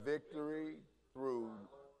Victory through.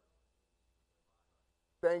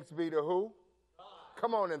 Thanks be to who?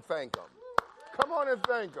 Come on and thank him. Come on and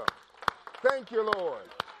thank him. Thank you, Lord.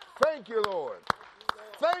 Thank you, Lord.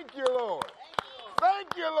 Thank you, Lord.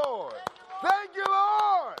 Thank you, Lord. Thank you,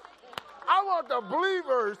 Lord. I want the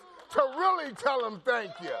believers to really tell him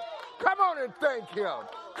thank you. Come on and thank him.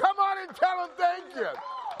 Come on and tell him thank you.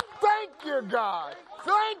 Thank you, God.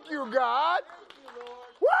 Thank you, God.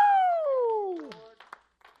 Woo!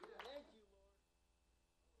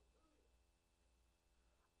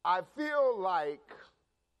 I feel like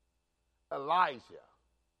Elijah,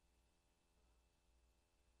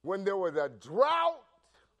 when there was a drought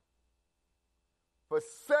for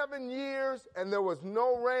 7 years and there was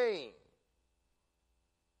no rain,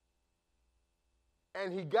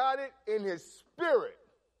 and he got it in his spirit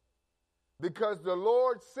because the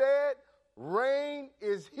Lord said, rain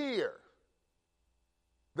is here.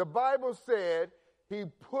 The Bible said he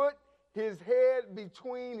put his head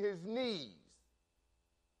between his knees.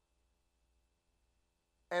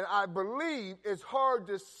 And I believe it's hard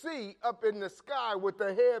to see up in the sky with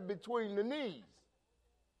the head between the knees.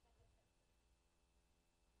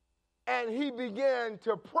 And he began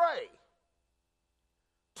to pray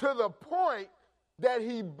to the point that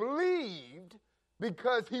he believed,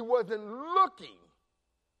 because he wasn't looking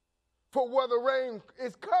for where the rain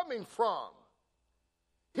is coming from.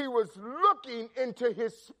 He was looking into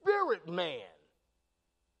his spirit man.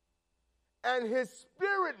 And his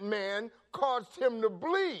spirit man caused him to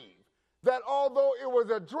believe that although it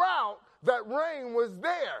was a drought, that rain was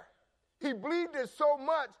there. He believed it so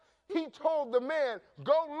much, he told the man,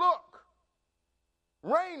 go look.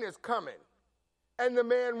 Rain is coming. And the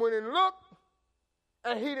man went and looked,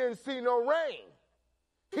 and he didn't see no rain.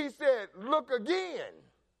 He said, look again,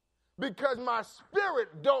 because my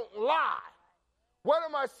spirit don't lie. What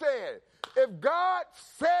am I saying? If God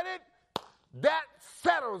said it, that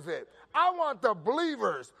settles it. I want the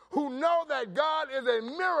believers who know that God is a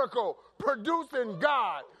miracle producing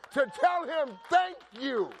God to tell him thank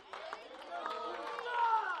you.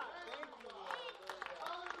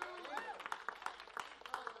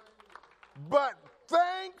 But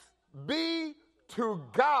thanks be to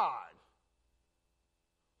God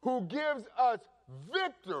who gives us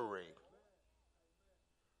victory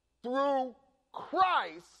through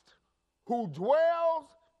Christ who dwells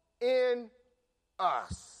in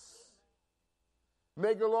us.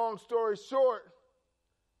 Make a long story short,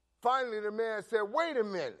 finally the man said, wait a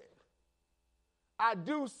minute. I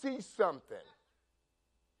do see something.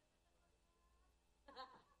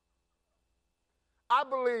 I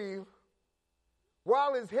believe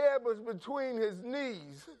while his head was between his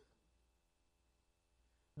knees,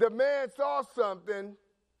 the man saw something,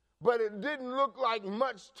 but it didn't look like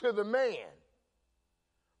much to the man.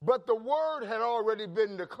 But the word had already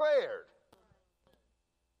been declared.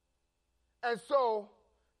 And so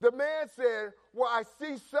the man said, well, I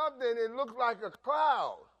see something, it looks like a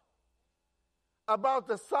cloud about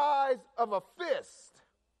the size of a fist.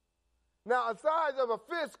 Now, a size of a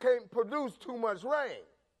fist can't produce too much rain.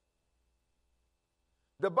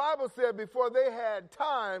 The Bible said before they had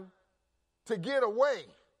time to get away,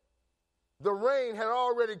 the rain had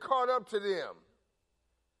already caught up to them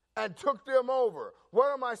and took them over.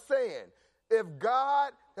 What am I saying? If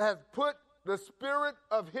God has put the spirit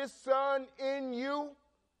of his son in you,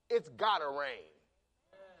 it's gotta rain.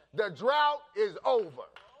 The drought is over.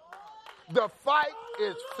 The fight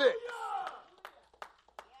is fixed.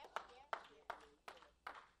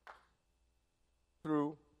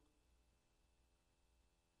 Through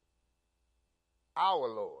our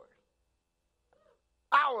Lord.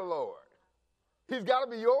 Our Lord. He's got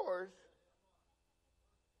to be yours.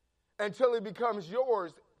 Until he becomes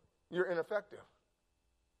yours, you're ineffective.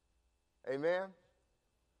 Amen?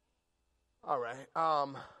 All right.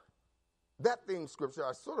 That theme scripture,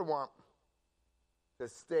 I sort of want to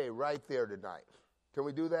stay right there tonight. Can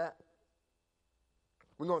we do that?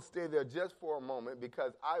 We're going to stay there just for a moment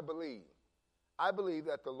because I believe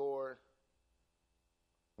that the Lord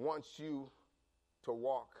wants you to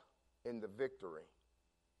walk in the victory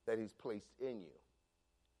that he's placed in you.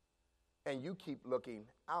 And you keep looking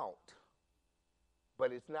out,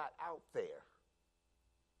 but it's not out there.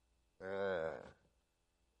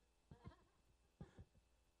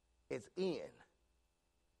 It's in.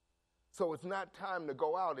 So it's not time to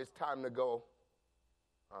go out, it's time to go.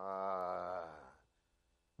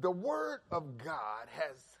 The Word of God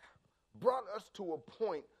has brought us to a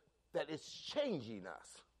point that it's changing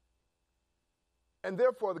us. And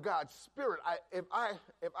therefore, the God's Spirit, if I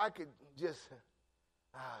could just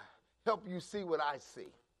help you see what I see.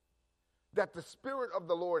 that the Spirit of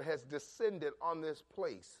the Lord has descended on this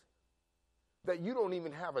place, that you don't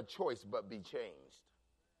even have a choice but be changed.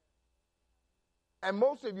 And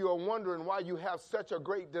most of you are wondering why you have such a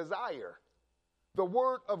great desire. The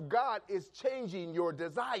Word of God is changing your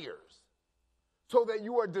desires so that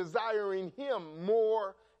you are desiring Him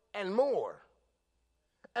more and more.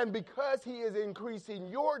 And because He is increasing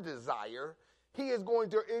your desire, He is going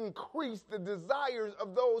to increase the desires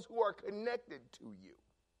of those who are connected to you,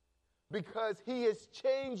 because He has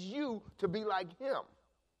changed you to be like Him.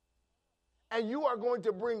 And you are going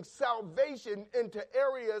to bring salvation into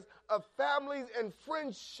areas of families and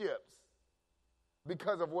friendships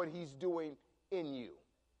because of what He's doing in you.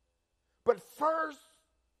 But first,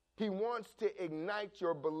 He wants to ignite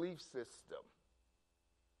your belief system,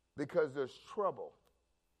 because there's trouble.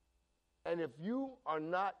 And if you are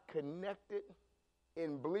not connected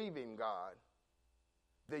in believing God,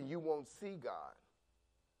 then you won't see God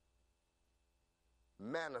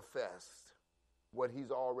manifest what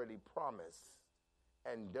He's already promised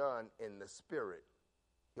and done in the Spirit.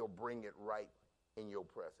 He'll bring it right in your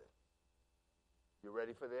present. You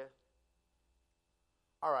ready for this?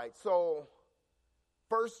 All right, so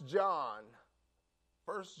 1 John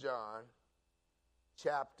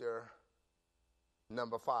chapter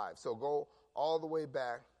number 5. So go all the way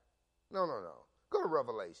back. No. Go to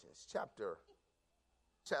Revelations chapter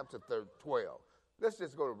 12. Let's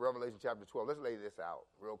just go to Revelation chapter 12. Let's lay this out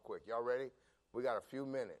real quick. Y'all ready? We got a few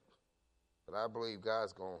minutes, but I believe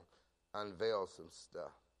God's going to unveil some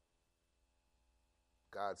stuff.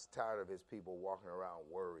 God's tired of His people walking around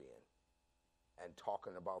worrying and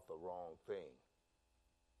talking about the wrong thing.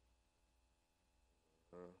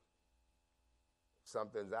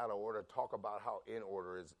 Something's out of order, talk about how in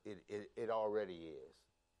order it already is.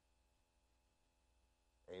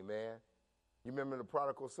 Amen. You remember the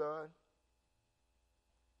prodigal son?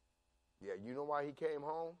 Yeah, you know why he came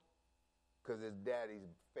home? Because his daddy's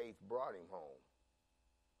faith brought him home.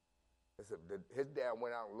 His dad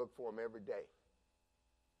went out and looked for him every day.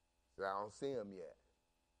 Said, I don't see him yet.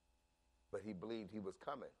 But he believed he was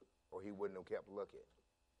coming, or he wouldn't have kept looking.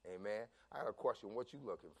 Amen. I got a question. What you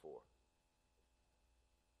looking for?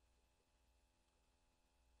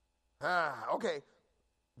 Okay.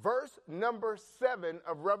 Verse number 7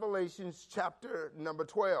 of Revelations chapter number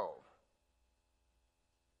 12.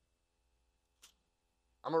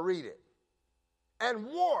 I'm going to read it. And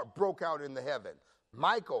war broke out in the heaven.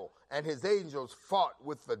 Michael and his angels fought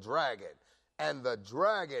with the dragon, and the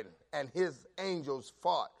dragon and his angels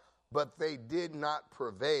fought, but they did not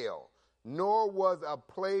prevail, nor was a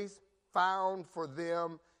place found for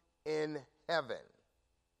them in heaven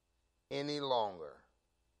any longer.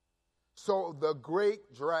 So the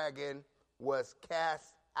great dragon was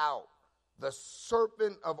cast out, the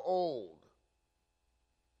serpent of old,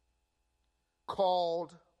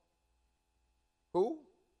 called who?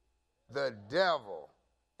 The devil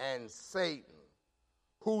and Satan,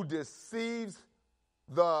 who deceives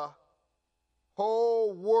the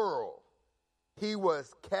whole world. He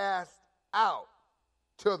was cast out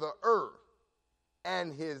to the earth,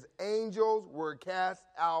 and his angels were cast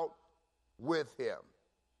out with him.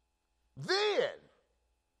 Then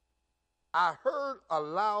I heard a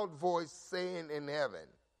loud voice saying in heaven,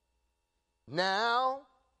 now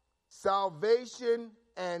salvation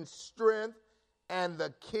and strength and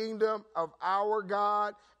the kingdom of our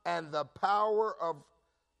God and the power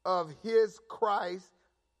of his Christ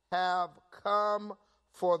have come,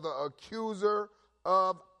 for the accuser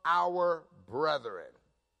of our brethren.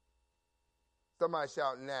 Somebody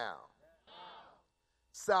shout now.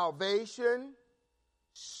 Salvation,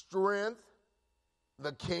 strength,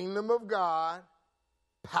 the kingdom of God,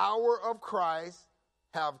 power of Christ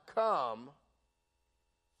have come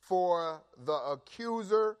for the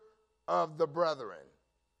accuser of the brethren,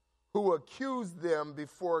 who accused them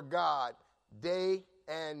before God day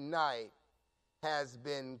and night, has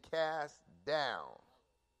been cast down.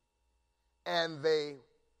 And they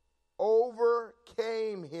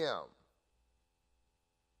overcame him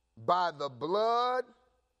by the blood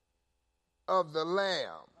of the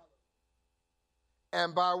Lamb.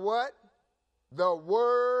 And by what? The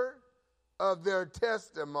word of their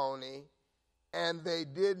testimony, and they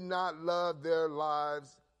did not love their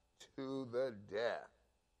lives to the death.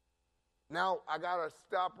 Now, I got to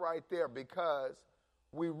stop right there, because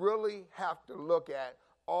we really have to look at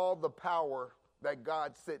all the power that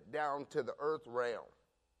God sent down to the earth realm.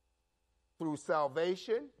 Through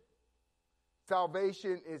salvation.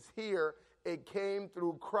 Salvation is here. It came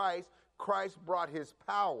through Christ. Christ brought his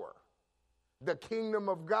power. The kingdom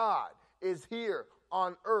of God is here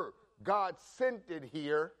on earth. God sent it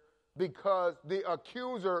here because the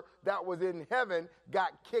accuser that was in heaven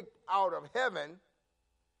got kicked out of heaven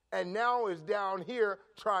and now is down here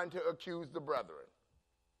trying to accuse the brethren.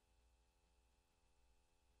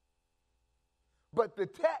 But the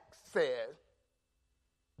text says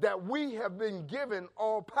that we have been given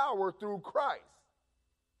all power through Christ.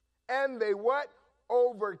 And they what?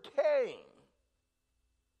 Overcame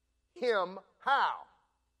him how?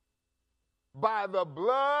 By the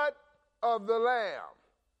blood of the Lamb.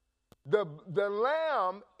 The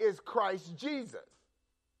Lamb is Christ Jesus.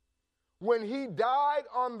 When he died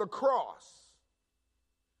on the cross,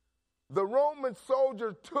 the Roman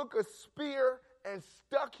soldier took a spear and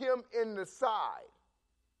stuck him in the side.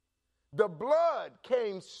 The blood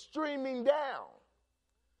came streaming down.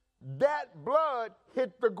 That blood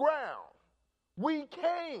hit the ground. We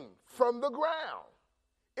came from the ground.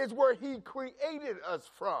 It's where he created us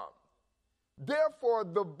from. Therefore,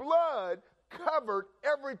 the blood covered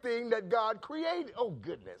everything that God created. Oh,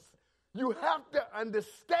 goodness. You have to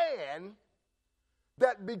understand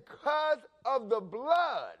that because of the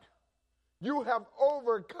blood, you have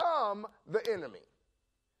overcome the enemy.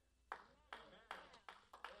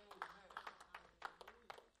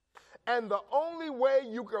 And the only way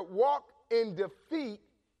you could walk in defeat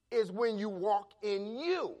is when you walk in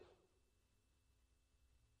you.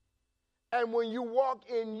 And when you walk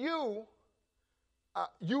in you,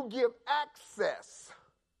 you give access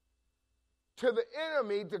to the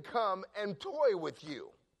enemy to come and toy with you.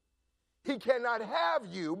 He cannot have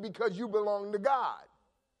you because you belong to God.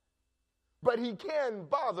 But he can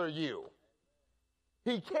bother you.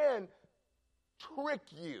 He can trick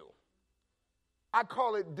you. I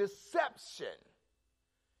call it deception.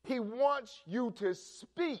 He wants you to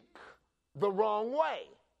speak the wrong way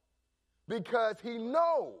because he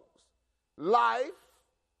knows life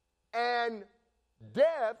and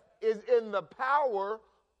death is in the power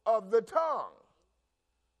of the tongue.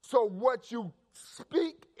 So what you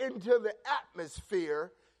speak into the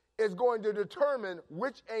atmosphere is going to determine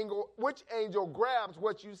which angel grabs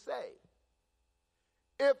what you say.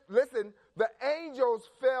 Listen, the angels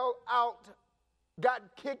fell out, got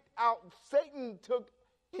kicked out. Satan took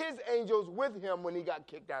his angels with him when he got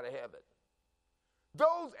kicked out of heaven.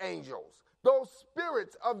 Those angels, those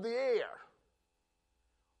spirits of the air,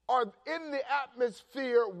 are in the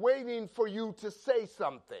atmosphere waiting for you to say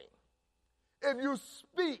something. If you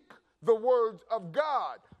speak the words of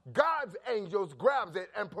God, God's angels grabs it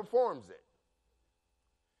and performs it.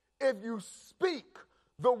 If you speak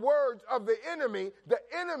the words of the enemy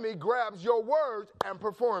grabs your words and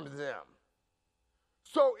performs them.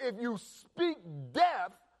 So if you speak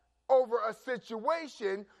death over a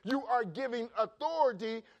situation, you are giving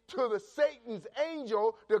authority to the Satan's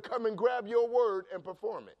angel to come and grab your word and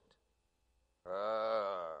perform it.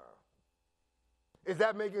 Is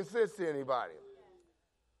that making sense to anybody?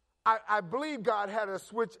 I believe God had to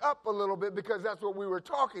switch up a little bit because that's what we were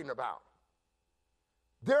talking about.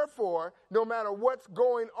 Therefore, no matter what's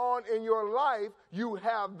going on in your life, you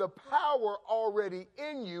have the power already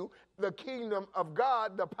in you, the kingdom of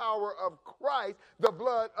God, the power of Christ, the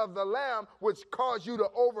blood of the Lamb, which caused you to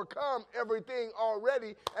overcome everything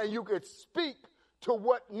already, and you could speak to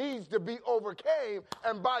what needs to be overcame,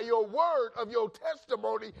 and by your word of your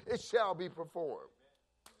testimony, it shall be performed.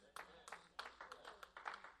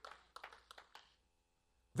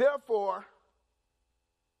 Therefore,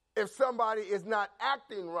 if somebody is not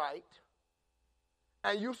acting right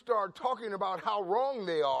and you start talking about how wrong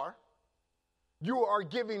they are, you are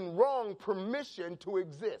giving wrong permission to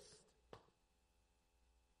exist.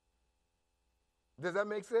 Does that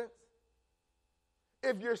make sense?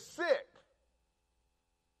 If you're sick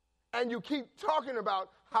and you keep talking about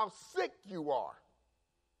how sick you are,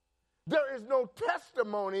 there is no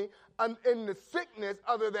testimony in the sickness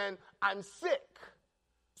other than I'm sick.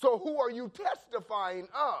 So who are you testifying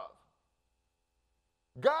of?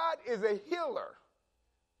 God is a healer.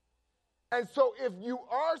 And so if you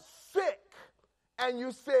are sick and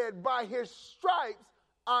you said, by his stripes,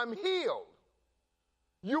 I'm healed,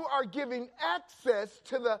 you are giving access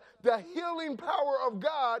to the healing power of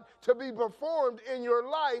God to be performed in your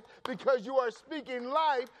life because you are speaking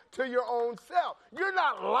life to your own self. You're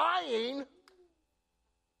not lying.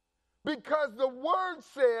 Because the word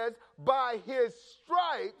says, by his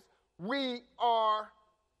stripes, we are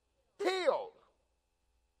healed.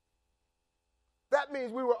 That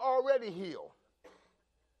means we were already healed.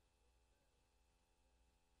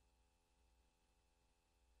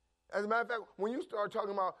 As a matter of fact, when you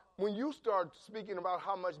start speaking about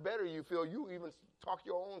how much better you feel, you even talk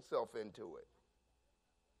your own self into it.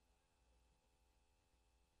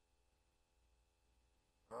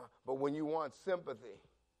 But when you want sympathy,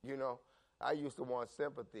 You know, I used to want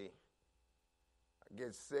sympathy. I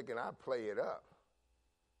get sick and I play it up.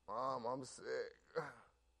 Mom, I'm sick.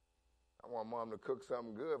 I want Mom to cook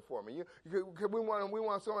something good for me. We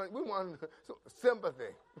want some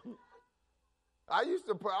sympathy. I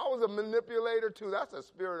was a manipulator too. That's a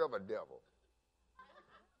spirit of a devil.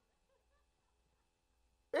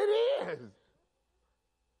 It is.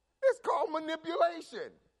 It's called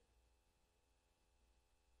manipulation.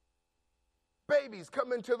 Babies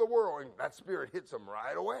come into the world and that spirit hits them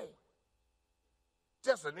right away.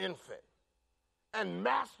 Just an infant. And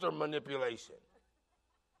master manipulation.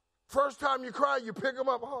 First time you cry, you pick them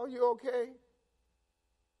up. Oh, you okay?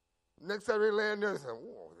 Next time they land there, they say,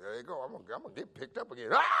 oh, there you go. I'm going to get picked up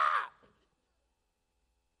again. Ah!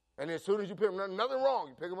 And as soon as you pick them up, nothing wrong.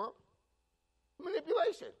 You pick them up.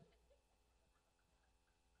 Manipulation.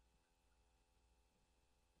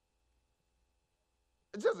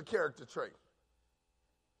 It's just a character trait.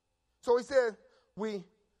 So he said, we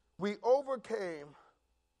overcame.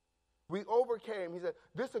 He said,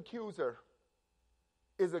 this accuser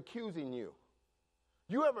is accusing you.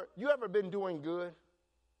 You ever been doing good,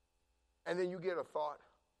 and then you get a thought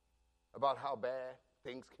about how bad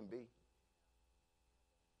things can be?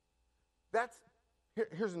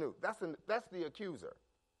 Here's new. That's the accuser.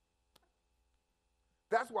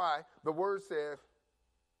 That's why the word says,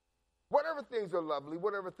 whatever things are lovely,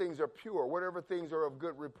 whatever things are pure, whatever things are of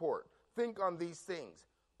good report, think on these things.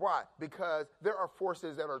 Why? Because there are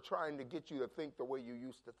forces that are trying to get you to think the way you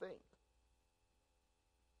used to think.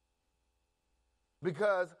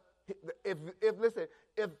 Because if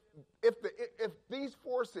these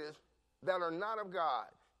forces that are not of God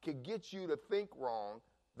can get you to think wrong,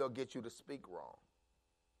 they'll get you to speak wrong.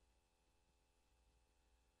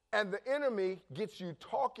 And the enemy gets you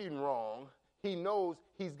talking wrong, he knows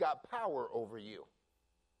he's got power over you.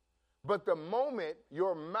 But the moment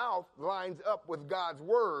your mouth lines up with God's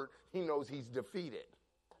word, he knows he's defeated.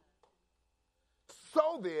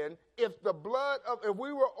 So then, if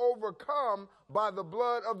we were overcome by the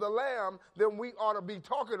blood of the Lamb, then we ought to be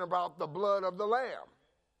talking about the blood of the Lamb.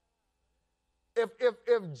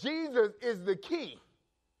 If Jesus is the key,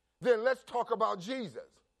 then let's talk about Jesus.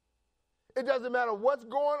 It doesn't matter what's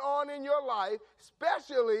going on in your life,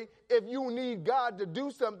 especially if you need God to do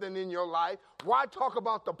something in your life. Why talk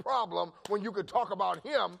about the problem when you could talk about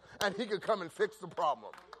him and he could come and fix the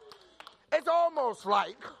problem? It's almost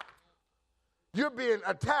like you're being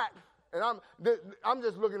attacked, and I'm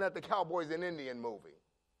just looking at the Cowboys and Indian movie,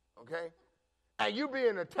 okay? And you're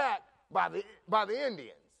being attacked by the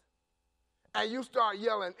Indians. And you start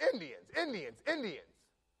yelling, Indians, Indians, Indians.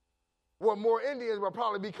 Well, more Indians will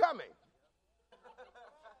probably be coming.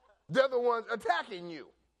 They're the ones attacking you.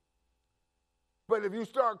 But if you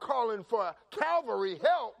start calling for cavalry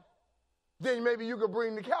help, then maybe you could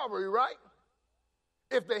bring the cavalry, right?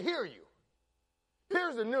 If they hear you.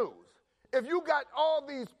 Here's the news. If you got all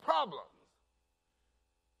these problems,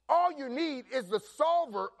 all you need is the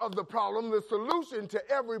solver of the problem, the solution to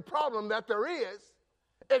every problem that there is.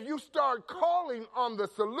 If you start calling on the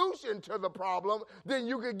solution to the problem, then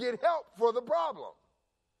you could get help for the problem.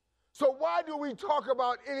 So why do we talk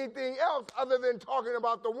about anything else other than talking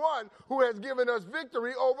about the one who has given us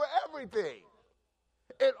victory over everything?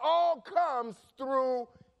 It all comes through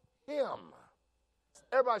him.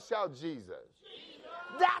 Everybody shout Jesus. Jesus.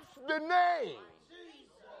 That's the name.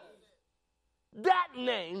 Jesus. That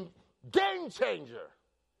name, game changer.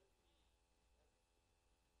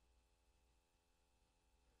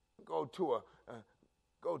 Go to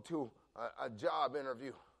a job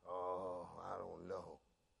interview. Oh, I don't know.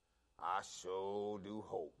 I sure do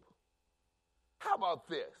hope. How about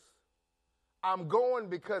this? I'm going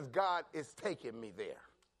because God is taking me there.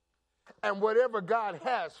 And whatever God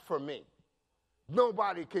has for me,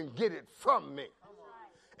 nobody can get it from me.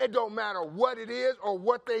 It don't matter what it is or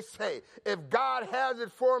what they say. If God has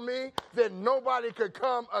it for me, then nobody could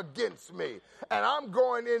come against me. And I'm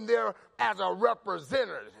going in there as a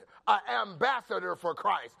representative, an ambassador for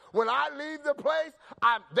Christ. When I leave the place,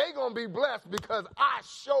 they're going to be blessed because I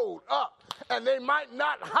showed up. And they might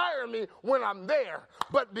not hire me when I'm there,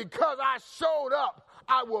 but because I showed up,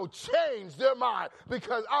 I will change their mind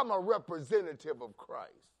because I'm a representative of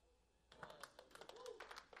Christ.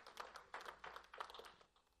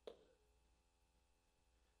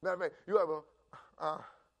 Matter of fact, you have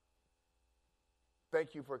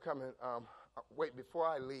thank you for coming. Wait, before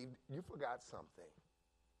I leave, you forgot something.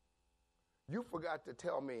 You forgot to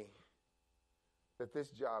tell me that this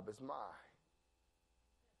job is mine.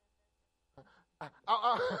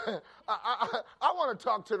 I want to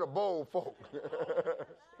talk to the bold folk.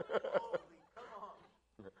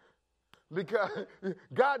 because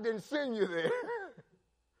God didn't send you there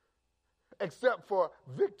except for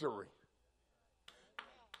victory.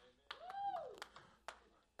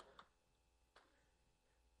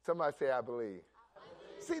 Somebody say, I believe.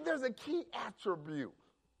 See, there's a key attribute.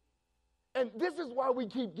 And this is why we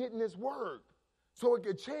keep getting this word, so it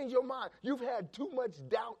can change your mind. You've had too much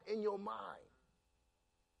doubt in your mind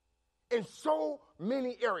in so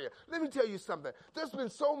many areas. Let me tell you something. There's been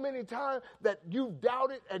so many times that you've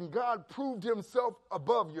doubted and God proved himself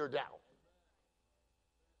above your doubt.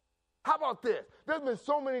 How about this? There's been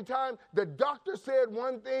so many times the doctor said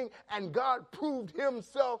one thing and God proved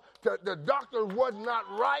himself that the doctor was not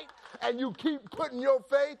right, and you keep putting your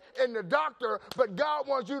faith in the doctor, but God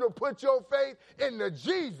wants you to put your faith in the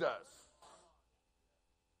Jesus.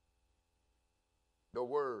 The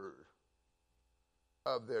word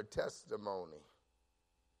of their testimony.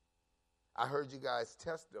 I heard you guys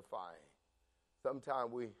testifying.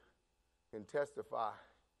 Sometimes we can testify.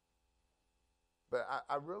 But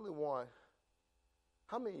I really want,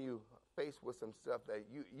 how many of you faced with some stuff that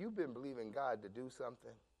you've been believing God to do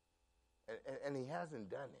something, and he hasn't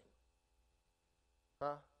done it?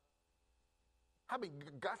 Huh? How many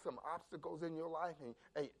got some obstacles in your life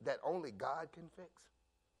and that only God can fix?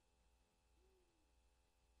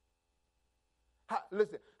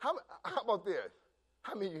 Listen, how about this?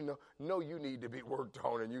 How many of you know you need to be worked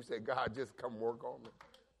on, and you say, God, just come work on me?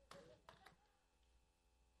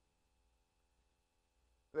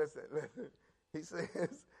 Listen. He says,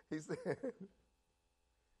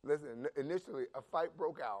 listen, initially a fight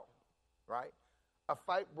broke out, right? A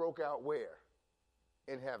fight broke out where?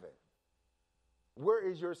 In heaven. Where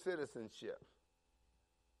is your citizenship?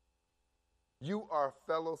 You are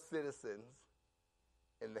fellow citizens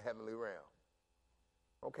in the heavenly realm.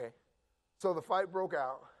 Okay. So the fight broke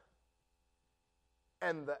out,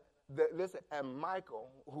 and and Michael,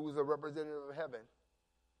 who's a representative of heaven,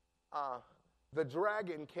 the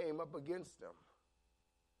dragon came up against them.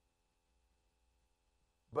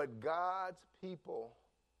 But God's people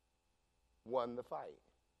won the fight.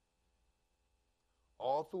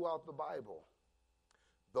 All throughout the Bible,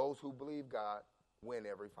 those who believe God win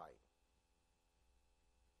every fight.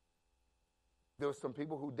 There were some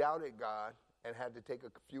people who doubted God and had to take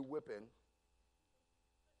a few whippings.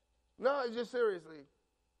 No, just seriously.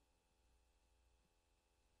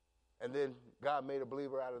 And then God made a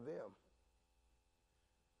believer out of them.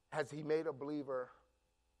 Has he made a believer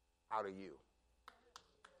out of you?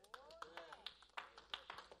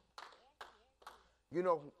 You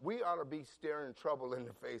know, we ought to be staring trouble in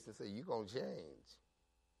the face and say, you're going to change.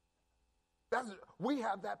 We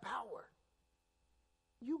have that power.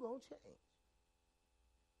 You're going to change.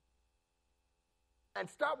 And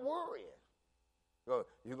stop worrying.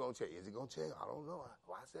 You're going to change. Is he going to change? I don't know.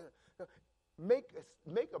 Well, I said, make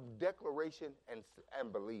a declaration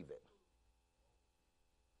and believe it.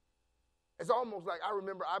 It's almost like, I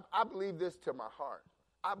remember, I believe this to my heart.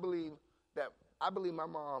 I believe my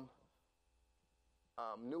mom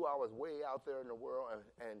knew I was way out there in the world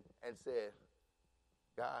and said,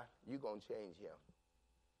 God, you're going to change him.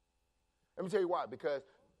 Let me tell you why. Because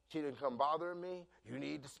she didn't come bothering me. You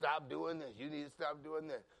need to stop doing this. You need to stop doing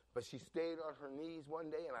this. But she stayed on her knees one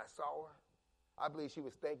day and I saw her. I believe she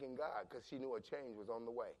was thanking God because she knew a change was on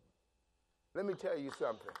the way. Let me tell you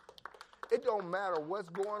something. It don't matter what's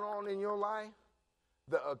going on in your life.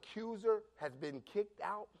 The accuser has been kicked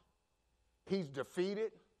out. He's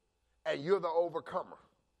defeated. And you're the overcomer.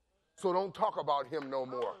 So don't talk about him no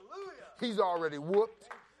more. Hallelujah. He's already whooped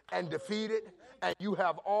and defeated. And you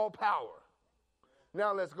have all power.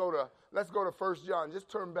 Now let's go to 1 John. Just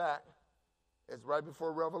turn back. It's right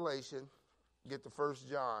before Revelation. Get to 1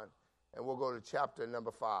 John. And we'll go to chapter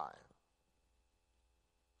number 5.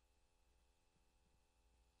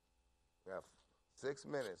 We have 6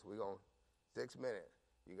 minutes. 6 minutes.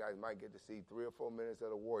 You guys might get to see 3 or 4 minutes of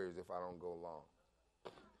the Warriors if I don't go long.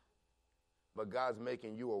 But God's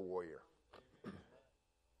making you a warrior.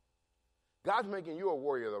 God's making you a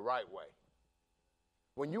warrior the right way.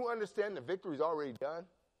 When you understand the victory's already done,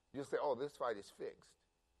 you'll say, oh, this fight is fixed.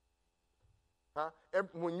 Huh?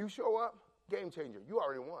 When you show up, game changer, you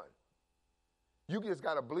already won. You just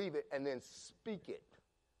got to believe it and then speak it.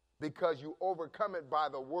 Because you overcome it by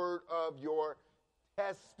the word of your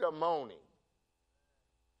testimony.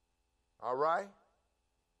 All right?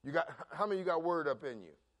 How many of you got word up in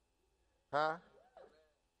you? Huh?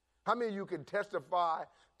 How many of you can testify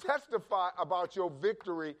about your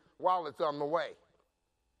victory while it's on the way?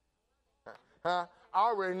 Huh? I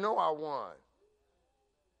already know I won.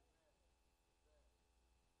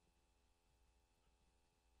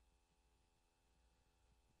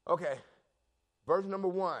 Okay. Verse number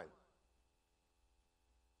 1.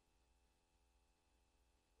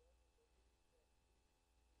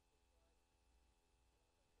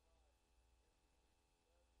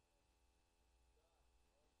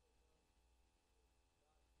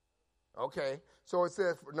 Okay, so it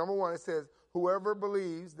says, number one, it says, whoever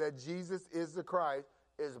believes that Jesus is the Christ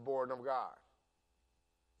is born of God.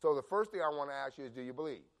 So the first thing I want to ask you is, do you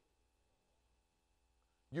believe?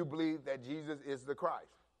 You believe that Jesus is the Christ.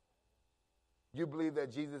 You believe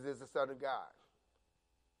that Jesus is the Son of God.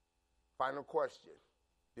 Final question.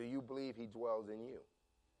 Do you believe he dwells in you?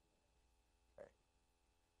 Okay.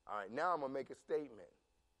 All right, now I'm going to make a statement.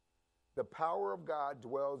 The power of God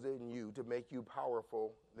dwells in you to make you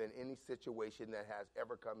powerful than any situation that has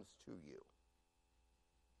ever comes to you.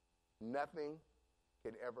 Nothing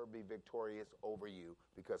can ever be victorious over you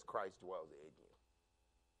because Christ dwells in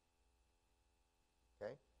you.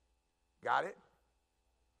 Okay? Got it?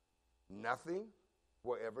 Nothing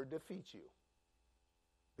will ever defeat you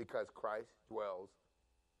because Christ dwells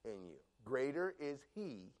in you. Greater is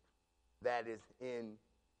he that is in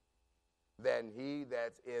than he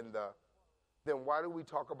that's in the. Then why do we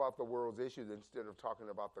talk about the world's issues instead of talking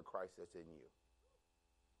about the Christ that's in you?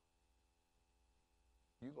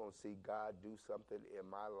 You're going to see God do something in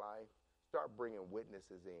my life. Start bringing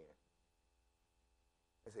witnesses in.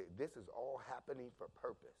 And say, this is all happening for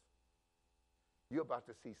purpose. You're about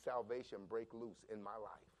to see salvation break loose in my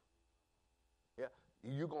life. Yeah,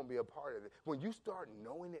 you're going to be a part of it. When you start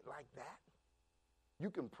knowing it like that,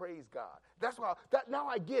 you can praise God. That's why, now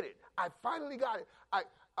I get it. I finally got it.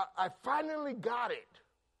 I finally got it.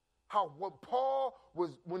 How what Paul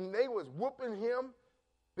was, when they was whooping him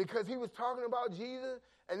because he was talking about Jesus,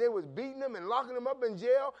 and they was beating him and locking him up in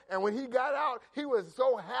jail, and when he got out, he was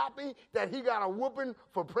so happy that he got a whooping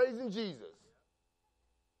for praising Jesus.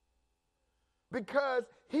 Because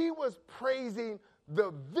he was praising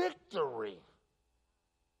the victory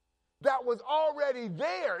that was already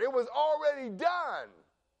there. It was already done.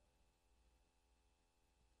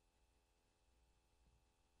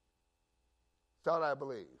 Shout I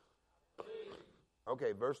believe.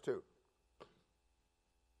 Okay, verse 2.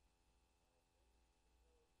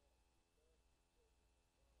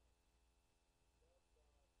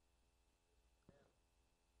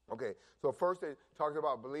 Okay, so first it talks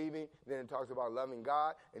about believing, then it talks about loving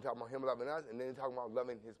God, and talking about him loving us, and then it talks about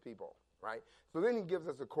loving his people, right? So then he gives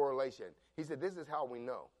us a correlation. He said, this is how we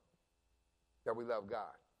know that we love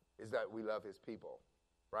God, is that we love his people,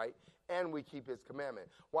 right? And we keep his commandment.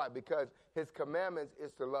 Why? Because his commandments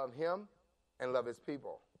is to love him and love his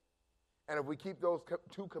people. And if we keep those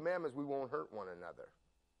two commandments, we won't hurt one another.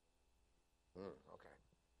 Okay.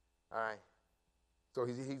 All right. So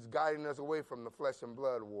he's guiding us away from the flesh and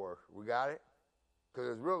blood war. We got it? Because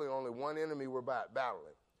there's really only one enemy we're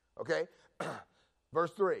battling. Okay?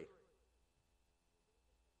 Verse 3.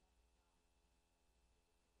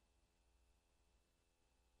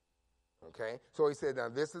 Okay? So he said, now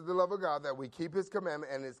this is the love of God, that we keep his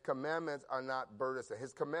commandment, and his commandments are not burdensome.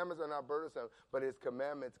 His commandments are not burdensome, but his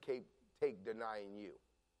commandments take denying you.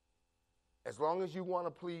 As long as you want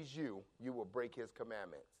to please you, you will break his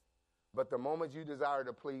commandments. But the moment you desire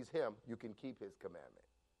to please him, you can keep his commandment.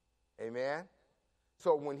 Amen?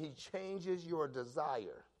 So when he changes your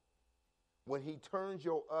desire, when he turns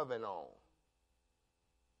your oven on,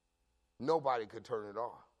 nobody could turn it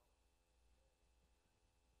off.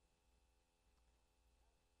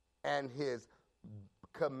 And his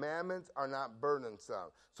commandments are not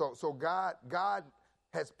burdensome. So God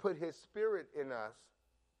has put his spirit in us.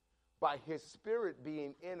 By his spirit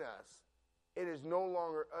being in us, it is no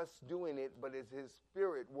longer us doing it, but it's his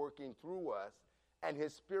spirit working through us, and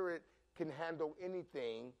his spirit can handle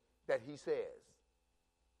anything that he says,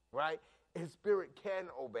 right? His spirit can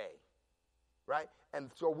obey, right?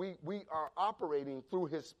 And so we are operating through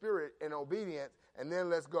his spirit in obedience, and then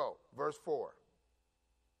let's go. Verse 4.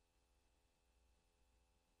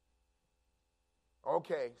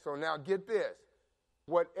 Okay, so now get this.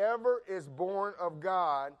 Whatever is born of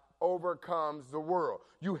God overcomes the world.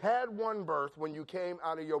 You had one birth when you came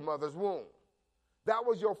out of your mother's womb. That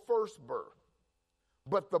was your first birth.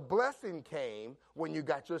 But the blessing came when you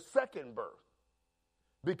got your second birth.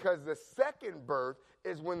 Because the second birth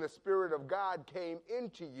is when the Spirit of God came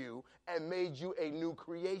into you and made you a new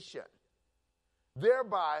creation.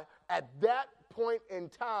 Thereby, at that point in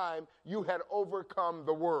time, you had overcome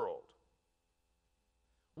the world.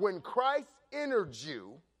 When Christ entered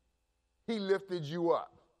you, he lifted you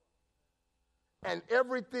up. And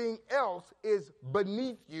everything else is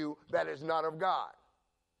beneath you that is not of God.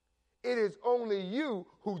 It is only you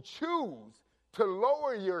who choose to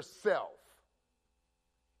lower yourself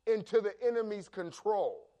into the enemy's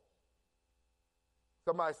control.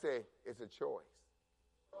 Somebody say, it's a choice.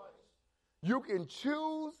 You can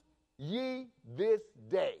choose ye this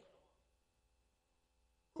day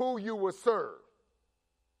who you will serve.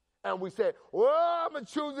 And we say, well, I'm going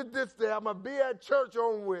to choose it this day. I'm going to be at church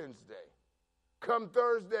on Wednesday. Come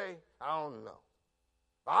Thursday, I don't know.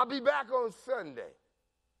 I'll be back on Sunday.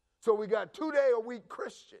 So we got 2-day-a-week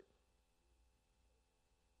Christian.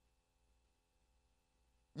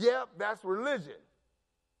 Yep, that's religion.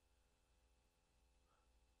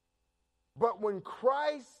 But when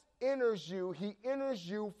Christ enters you, he enters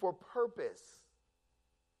you for purpose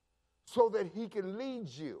so that he can lead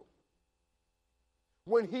you.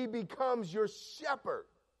 When he becomes your shepherd,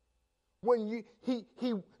 when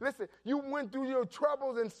listen, you went through your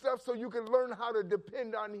troubles and stuff so you can learn how to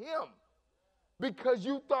depend on him because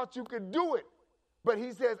you thought you could do it. But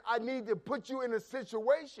he says, I need to put you in a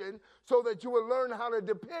situation so that you will learn how to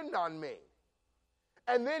depend on me.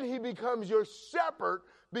 And then he becomes your shepherd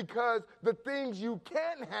because the things you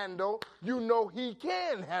can't handle, you know he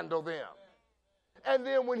can handle them. And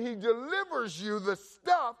then when he delivers you the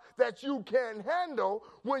stuff that you can't handle,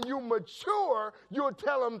 when you mature, you'll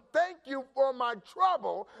tell him, thank you for my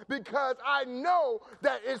trouble, because I know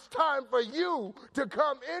that it's time for you to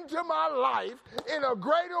come into my life in a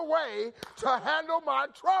greater way to handle my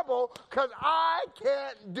trouble, because I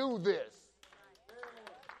can't do this.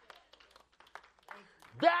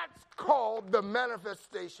 That's called the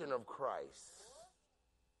manifestation of Christ.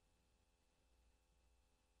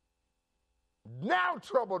 Now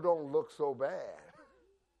trouble don't look so bad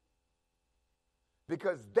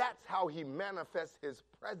because that's how he manifests his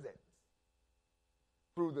presence,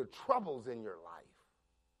 through the troubles in your life.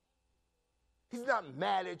 He's not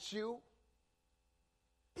mad at you.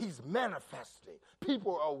 He's manifesting.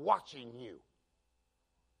 People are watching you.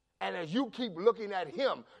 And as you keep looking at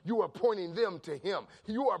him, you are pointing them to him.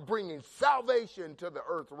 You are bringing salvation to the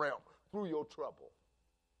earth realm through your trouble.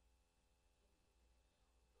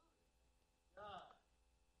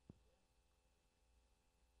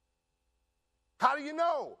 How do you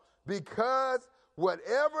know? Because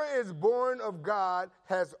whatever is born of God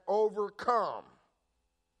has overcome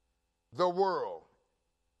the world.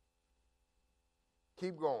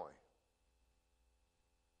 Keep going.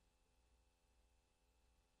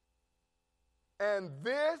 And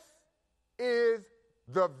this is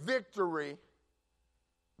the victory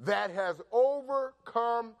that has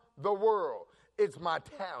overcome the world. It's my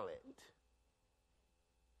talent.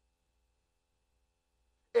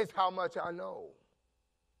 It's how much I know.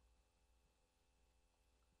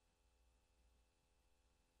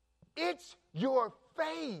 It's your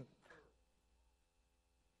faith.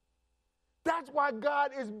 That's why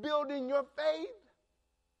God is building your faith.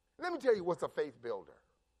 Let me tell you what's a faith builder.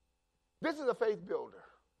 This is a faith builder.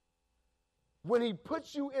 When he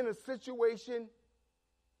puts you in a situation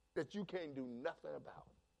that you can't do nothing about.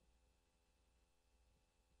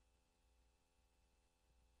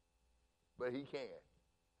 But he can.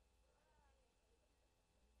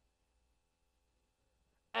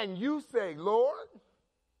 And you say, Lord,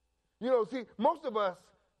 see, most of us,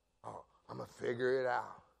 I'm going to figure it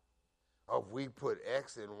out. If we put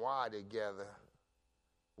X and Y together,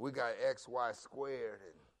 we got XY squared,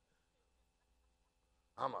 and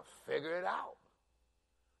I'm going to figure it out.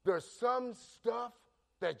 There's some stuff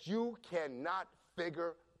that you cannot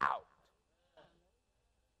figure out.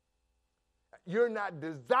 You're not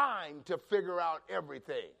designed to figure out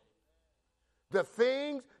everything. The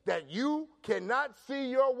things that you cannot see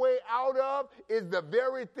your way out of is the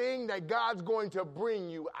very thing that God's going to bring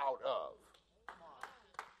you out of.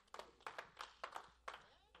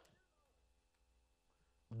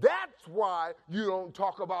 That's why you don't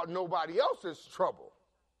talk about nobody else's trouble.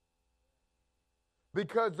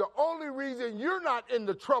 Because the only reason you're not in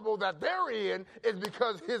the trouble that they're in is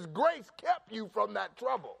because his grace kept you from that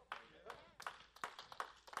trouble.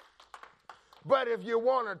 But if you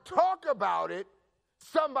want to talk about it,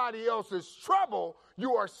 somebody else's trouble,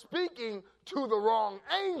 you are speaking to the wrong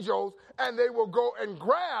angels, and they will go and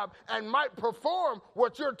grab and might perform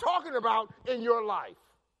what you're talking about in your life.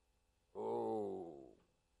 Oh.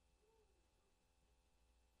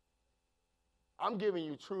 I'm giving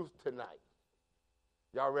you truth tonight.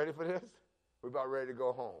 Y'all ready for this? We're about ready to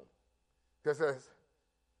go home. It says,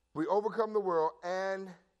 we overcome the world, and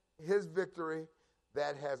his victory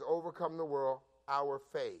that has overcome the world, our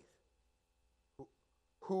faith.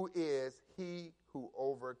 Who is he who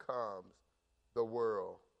overcomes the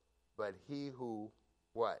world, but he who,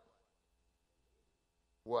 what?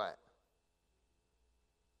 What?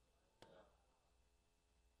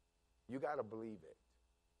 You got to believe it.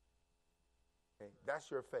 Okay? That's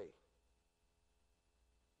your faith.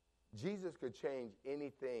 Jesus could change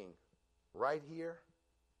anything right here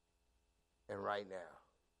and right now.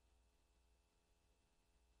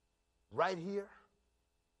 Right here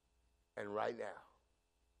and right now.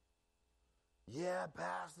 Yeah,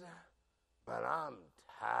 Pastor, but I'm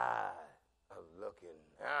tired of looking.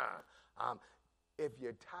 If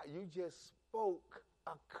you're tired, you just spoke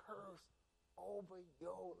a curse over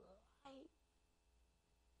your life.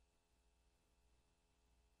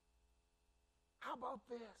 How about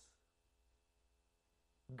this?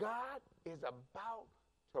 God is about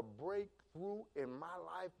to break through in my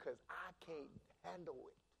life because I can't handle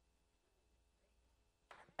it.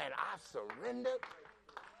 And I've surrendered.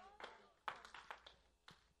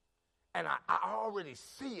 And I already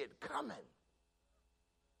see it coming.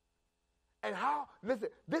 And listen,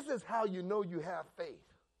 this is how you know you have faith.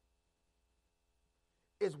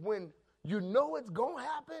 It's when you know it's going to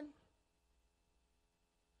happen,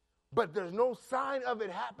 but there's no sign of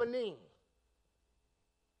it happening.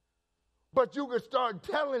 But you can start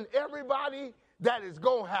telling everybody that it's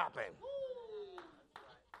going to happen.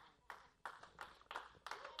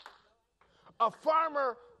 A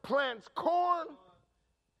farmer plants corn,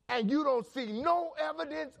 and you don't see no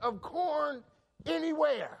evidence of corn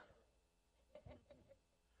anywhere.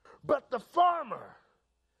 But the farmer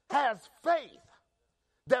has faith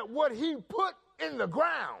that what he put in the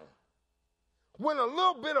ground, when a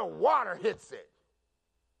little bit of water hits it,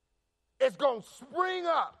 it's going to spring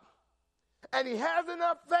up. And he has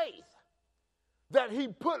enough faith that he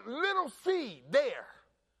put little seed there,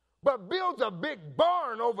 but builds a big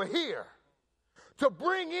barn over here to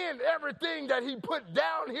bring in everything that he put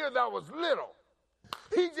down here that was little.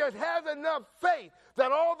 He just has enough faith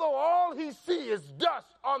that although all he sees is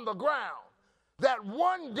dust on the ground, that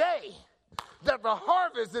one day that the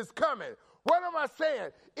harvest is coming. What am I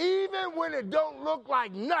saying? Even when it don't look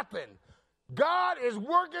like nothing, God is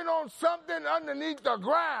working on something underneath the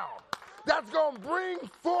ground that's going to bring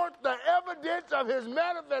forth the evidence of his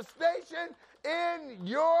manifestation in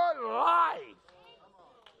your life.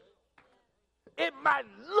 It might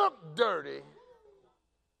look dirty,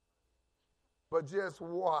 but just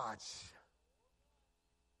watch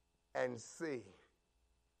and see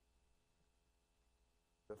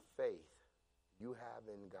the faith you have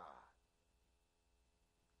in God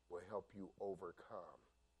will help you overcome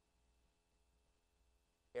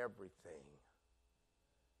everything,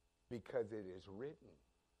 because it is written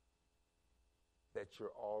that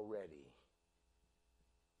you're already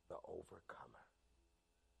the overcomer.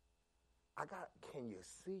 Can you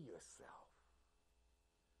see yourself?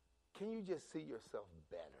 Can you just see yourself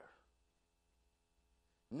better?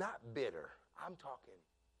 Not bitter. I'm talking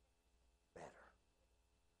better.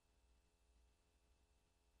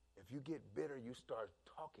 If you get bitter, you start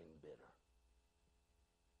talking bitter.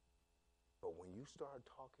 But when you start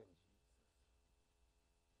talking Jesus,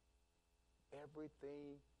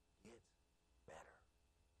 everything gets better.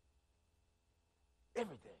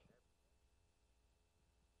 Everything.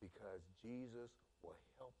 Because Jesus will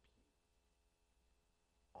help you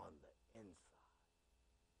on the inside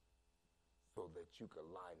so that you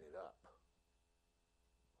can line it up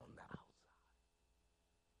on the outside.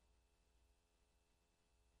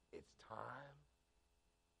 It's time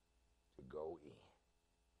to go in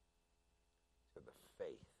to the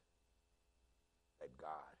faith that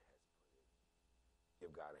God has put in.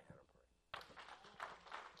 Give God a hand of praise.